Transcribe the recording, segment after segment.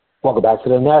Welcome back to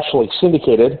the nationally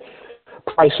syndicated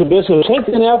Price of Business. Henk,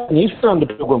 and he's been on the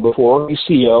program before. He's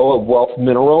CEO of Wealth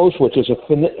Minerals, which is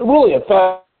really a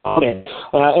fascinating.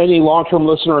 Any long-term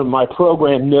listener of my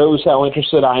program knows how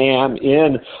interested I am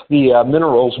in the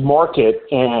minerals market,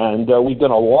 and we've done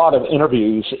a lot of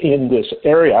interviews in this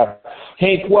area.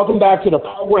 Henk, welcome back to the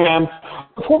program.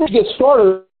 Before we get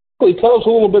started, tell us a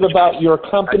little bit about your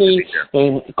company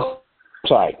and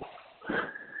site.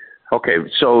 Okay,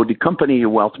 so the company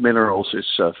Wealth Minerals is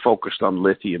focused on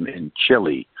lithium in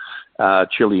Chile.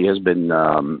 Chile has been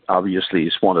obviously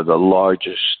is one of the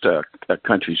largest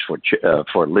countries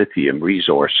for lithium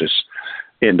resources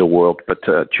in the world, but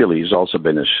Chile has also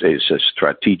been is a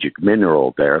strategic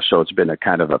mineral there. So it's been a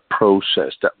kind of a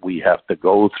process that we have to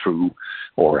go through,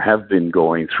 or have been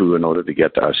going through, in order to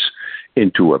get us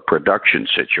into a production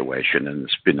situation. And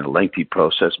it's been a lengthy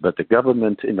process, but the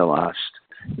government in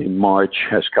March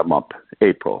has come up,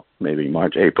 April,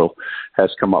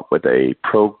 has come up with a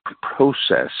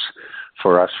process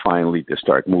for us finally to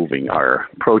start moving our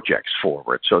projects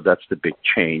forward. So that's the big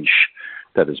change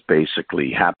that is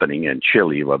basically happening in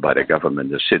Chile, whereby the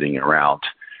government is sitting around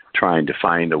trying to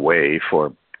find a way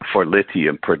for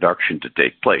lithium production to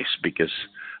take place, because,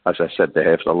 as I said, they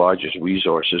have the largest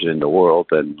resources in the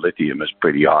world, and lithium is a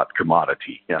pretty hot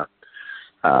commodity. Yeah.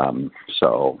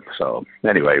 So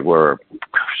anyway,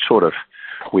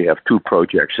 we have two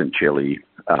projects in Chile.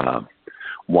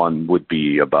 One would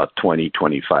be about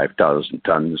 25,000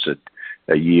 tons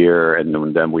a year,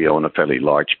 and then we own a fairly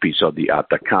large piece of the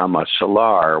Atacama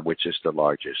Salar, which is the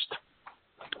largest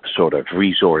sort of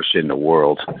resource in the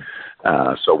world.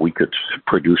 So we could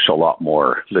produce a lot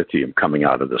more lithium coming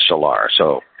out of the Salar.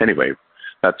 So anyway,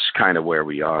 that's kind of where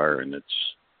we are, and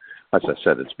it's, as I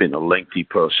said, it's been a lengthy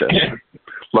process.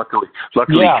 Luckily,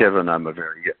 yeah. Kevin, I'm a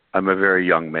very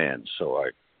young man, so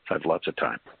I have lots of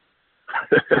time.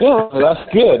 Yeah, that's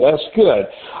good. That's good.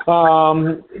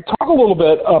 Talk a little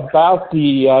bit about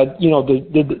the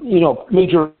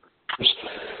major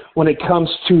when it comes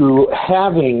to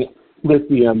having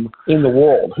lithium in the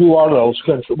world. Who are those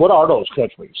countries? What are those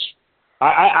countries?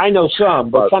 I know some,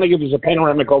 but kind of give us a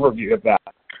panoramic overview of that.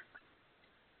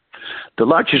 The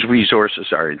largest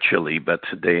resources are in Chile, but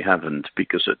they haven't,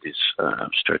 because of this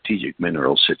strategic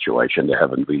mineral situation, they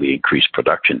haven't really increased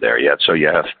production there yet. So you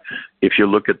have, if you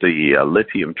look at the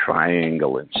lithium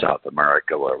triangle in South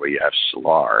America, where we have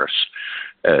salars,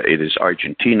 it is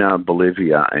Argentina,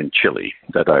 Bolivia, and Chile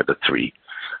that are the three.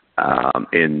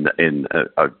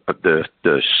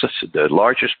 The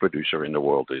largest producer in the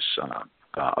world is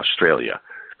Australia,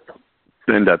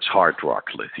 and that's hard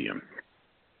rock lithium.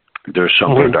 There's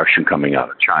some production coming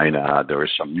out of China. There are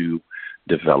some new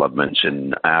developments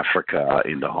in Africa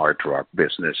in the hard rock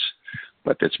business,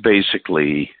 but it's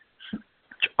basically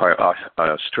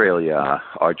Australia,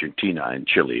 Argentina, and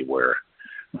Chile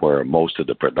where most of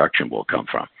the production will come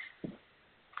from.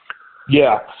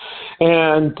 Yeah,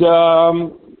 and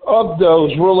of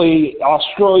those, really,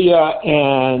 Australia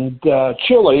and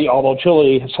Chile, although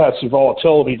Chile has had some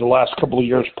volatility the last couple of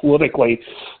years politically,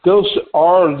 those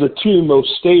are the two most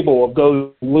stable of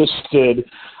those listed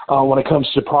when it comes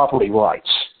to property rights.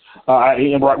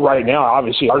 And right now,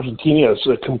 obviously, Argentina is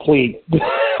a complete,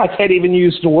 I can't even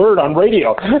use the word on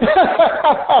radio.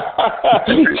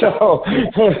 So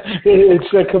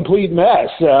it's a complete mess.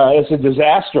 It's a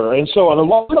disaster. And so in a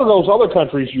lot of those other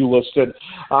countries you listed,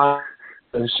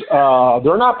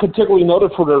 they're not particularly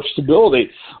noted for their stability,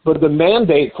 but the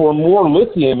mandate for more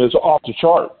lithium is off the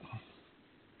chart.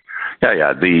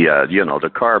 Yeah. The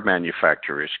car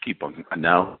manufacturers keep on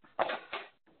now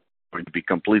going to be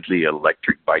completely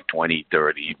electric by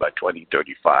 2030, by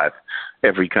 2035.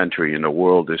 Every country in the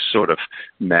world is sort of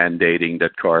mandating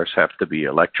that cars have to be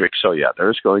electric. So yeah,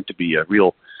 there's going to be a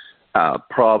real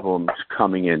problem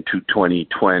coming into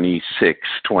 2026,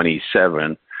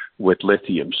 27 with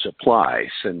lithium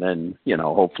supplies, and then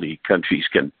hopefully countries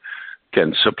can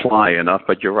supply enough.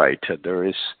 But you're right,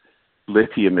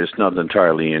 lithium is not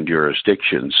entirely in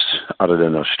jurisdictions other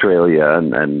than Australia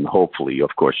and hopefully,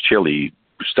 of course, Chile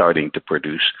starting to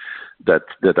produce that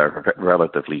are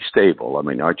relatively stable. I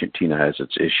mean, Argentina has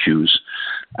its issues.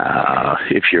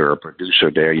 If you're a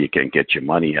producer there, you can't get your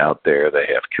money out there. They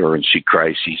have currency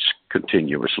crises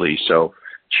continuously. So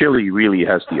Chile really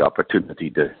has the opportunity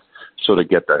to sort of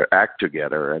get their act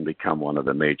together and become one of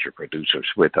the major producers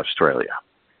with Australia.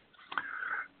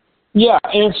 Yeah,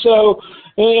 and so,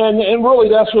 and really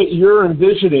that's what you're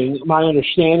envisioning. My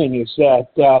understanding is that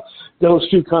those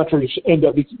two countries end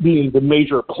up being the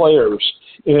major players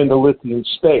in the lithium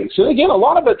space. And again, a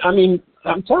lot of it, I mean,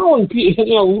 I'm telling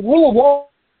people,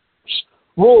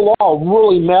 rule of law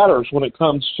really matters when it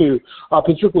comes to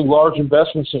particularly large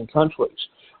investments in countries.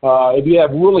 If you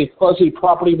have really fuzzy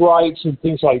property rights and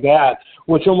things like that,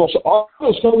 which almost all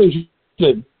those countries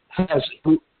has,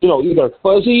 either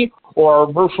fuzzy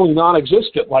or virtually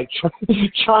non-existent, like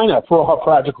China for all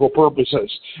practical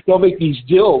purposes. They'll make these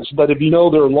deals, but if you know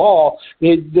their law,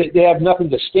 they have nothing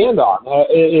to stand on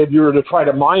if you're to try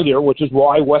to mine here, which is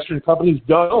why Western companies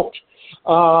don't.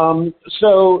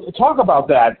 So talk about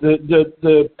that,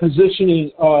 the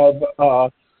positioning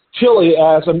of Chile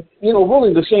as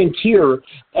really the same tier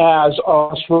as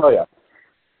Australia.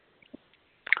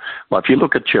 Well, if you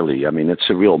look at Chile, I mean, it's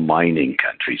a real mining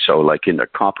country. So like in the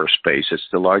copper space, it's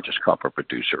the largest copper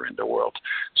producer in the world.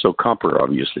 So copper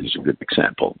obviously is a good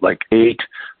example. Like 8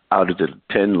 out of the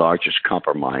 10 largest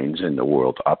copper mines in the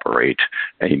world operate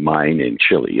a mine in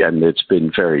Chile, and it's been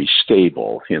very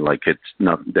stable. It's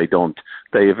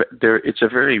a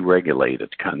very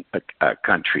regulated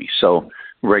country. So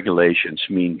regulations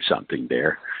mean something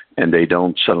there, and they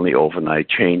don't suddenly overnight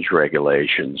change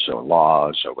regulations or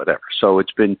laws or whatever. So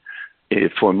it's been,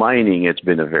 for mining, it's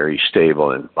been a very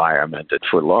stable environment. And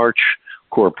for large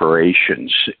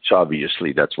corporations, it's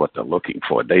obviously that's what they're looking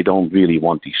for. They don't really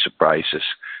want these surprises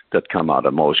that come out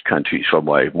of most countries from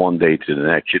one day to the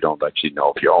next. You don't actually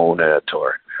know if you own it,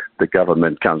 or the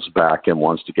government comes back and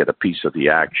wants to get a piece of the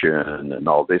action and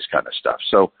all this kind of stuff.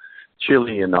 So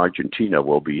Chile and Argentina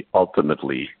will be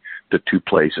ultimately the two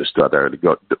places that are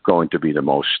going to be the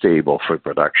most stable for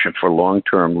production, for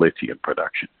long-term lithium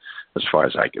production, as far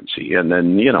as I can see. And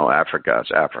then, Africa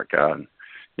is Africa, and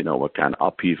what kind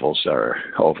of upheavals are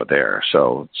over there.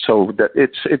 So that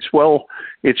it's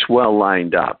well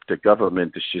lined up. The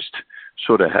government is just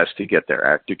sort of has to get their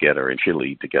act together in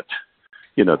Chile to get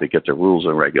the rules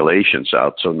and regulations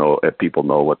out, so people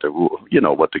know what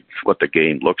the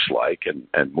game looks like,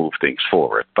 and move things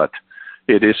forward. But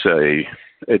it is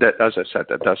as I said,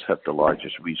 it does have the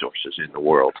largest resources in the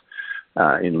world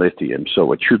in lithium,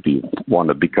 so it should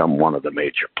become one of the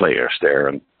major players there,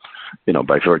 and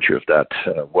by virtue of that,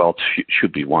 wealth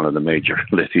should be one of the major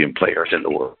lithium players in the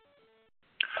world.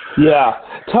 Yeah,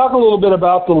 talk a little bit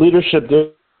about the leadership there.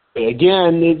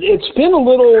 Again, it's been a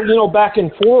little, back and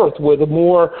forth with a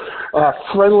more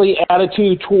friendly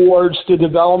attitude towards the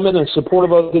development and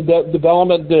supportive of the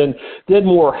development than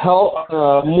more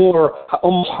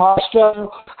almost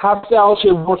hostile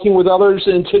to working with others,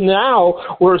 and to now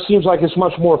where it seems like it's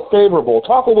much more favorable.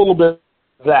 Talk a little bit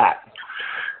about that.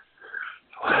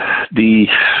 The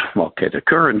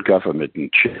current government in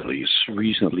Chile is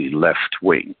reasonably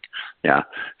left-wing. Yeah,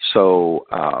 so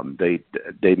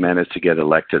they managed to get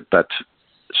elected, but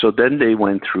so then they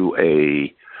went through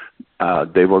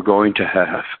they were going to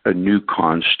have a new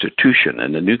constitution,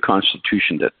 and the new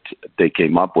constitution that they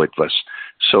came up with was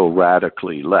so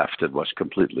radically left it was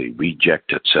completely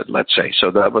rejected. Let's say so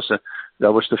that was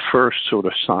the first sort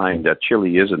of sign that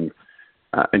Chile isn't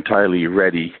entirely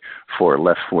ready for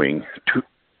left-wing.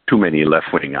 Too many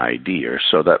left-wing ideas.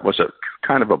 So that was a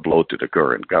kind of a blow to the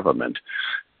current government.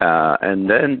 And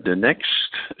then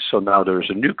so now there's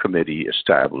a new committee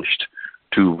established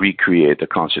to recreate the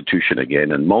Constitution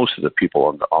again, and most of the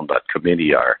people on that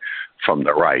committee are from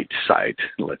the right side,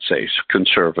 let's say,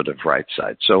 conservative right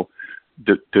side. So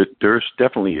there's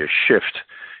definitely a shift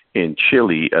in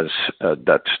Chile as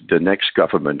that the next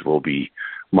government will be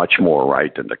much more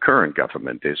right than the current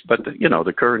government is. But,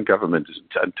 the current government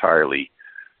isn't entirely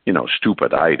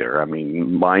stupid either. I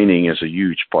mean, mining is a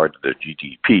huge part of the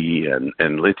GDP,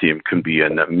 and lithium can be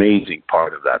an amazing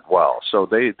part of that well. So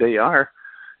they are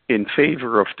in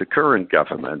favor of the current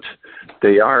government.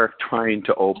 They are trying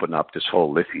to open up this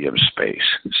whole lithium space.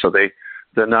 So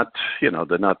they're not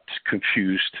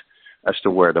confused as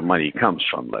to where the money comes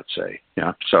from, let's say.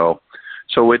 Yeah. So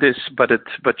it is, but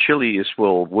Chile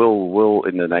will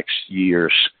in the next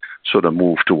years sort of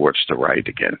move towards the right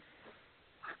again.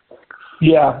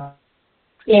 Yeah,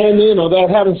 and that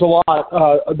happens a lot,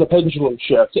 the pendulum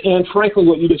shift. And frankly,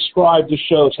 what you described just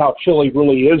shows how Chile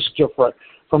really is different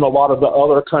from a lot of the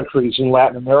other countries in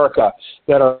Latin America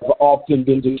that have often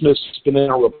been dismissed as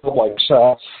banana republics.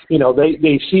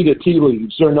 They see the tea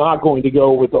leaves. They're not going to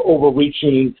go with the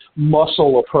overreaching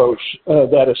muscle approach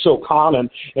that is so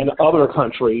common in other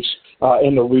countries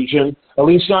in the region. At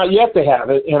least not yet they have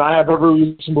it, and I have every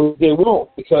reason to believe they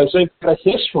won't, because they've got a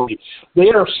history. They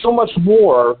are so much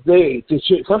more, the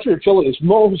country of Chile is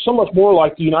so much more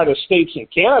like the United States and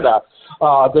Canada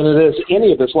than it is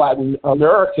any of its Latin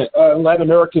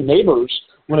American neighbors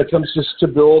when it comes to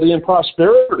stability and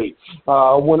prosperity.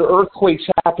 When earthquakes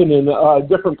happen in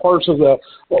different parts of the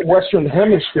Western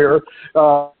Hemisphere,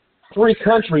 3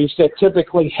 countries that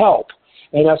typically help.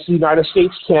 and that's the United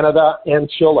States, Canada, and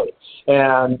Chile.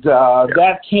 And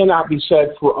that cannot be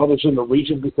said for others in the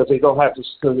region because they don't have the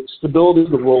stability,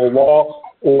 the rule of law,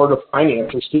 or the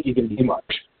finances to even do much.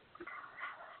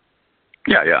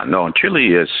 Yeah. No,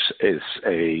 Chile is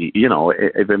a, you know,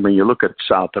 even when you look at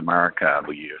South America,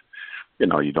 you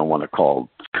don't want to call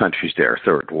countries there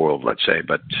third world, let's say,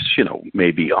 but, you know,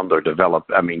 maybe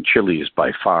underdeveloped. I mean, Chile is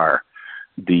by far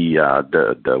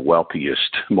the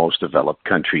wealthiest, most developed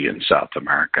country in South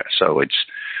America. So it's,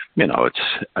 you know, it's,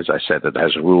 as I said, it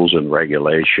has rules and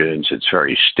regulations. It's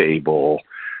very stable.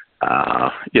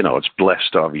 You know, it's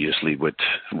blessed obviously with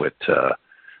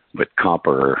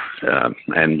copper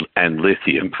and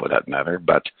lithium for that matter.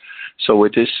 But so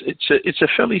it's a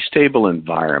fairly stable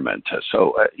environment.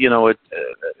 So you know,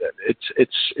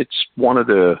 it's one of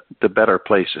the better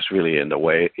places really in the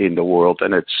world,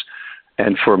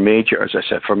 and for major, as I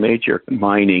said, for major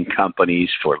mining companies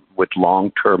with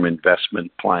long-term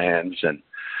investment plans, and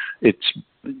it's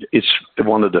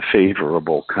one of the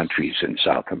favorable countries in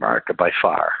South America by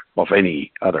far of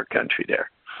any other country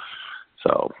there.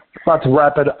 So, about to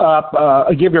wrap it up,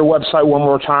 give your website one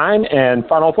more time and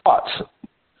final thoughts.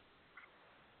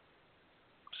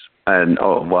 And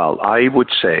I would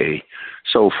say,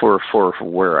 so for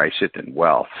where I sit in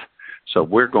wealth, so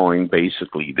we're going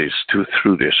basically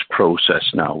through this process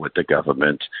now with the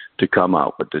government to come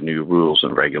out with the new rules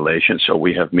and regulations. So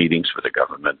we have meetings with the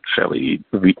government fairly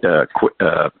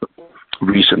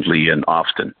recently and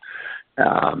often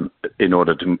in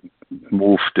order to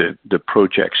move the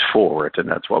projects forward, and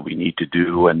that's what we need to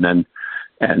do. And then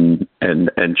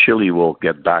and Chile will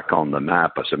get back on the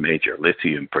map as a major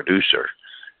lithium producer.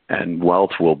 And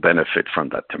wealth will benefit from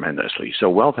that tremendously. So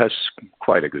wealth has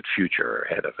quite a good future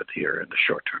ahead of it here in the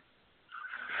short term.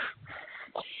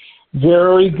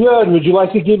 Very good. Would you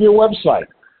like to give your website?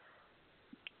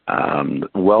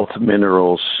 Wealth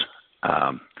Minerals,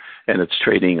 and it's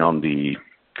trading on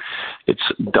it's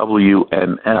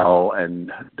WML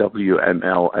and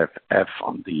WMLFF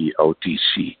on the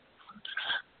OTC.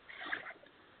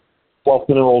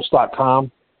 Wealthminerals.com.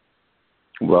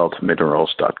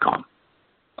 Wealthminerals.com.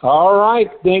 All right.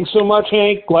 Thanks so much,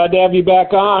 Hank. Glad to have you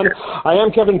back on. I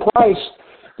am Kevin Price.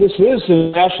 This is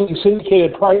the nationally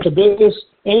syndicated Price of Business.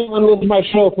 Anyone listening to my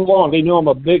show for long, they know I'm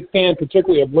a big fan,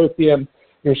 particularly of lithium.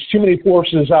 There's too many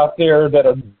forces out there that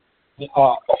are the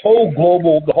whole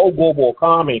global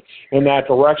economy in that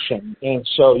direction. And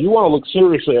so you want to look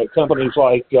seriously at companies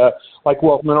like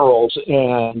Wealth Minerals,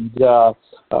 and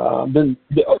been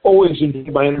always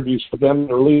enjoyed my interviews with them and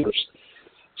their leaders.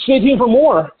 Stay tuned for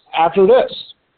more after this.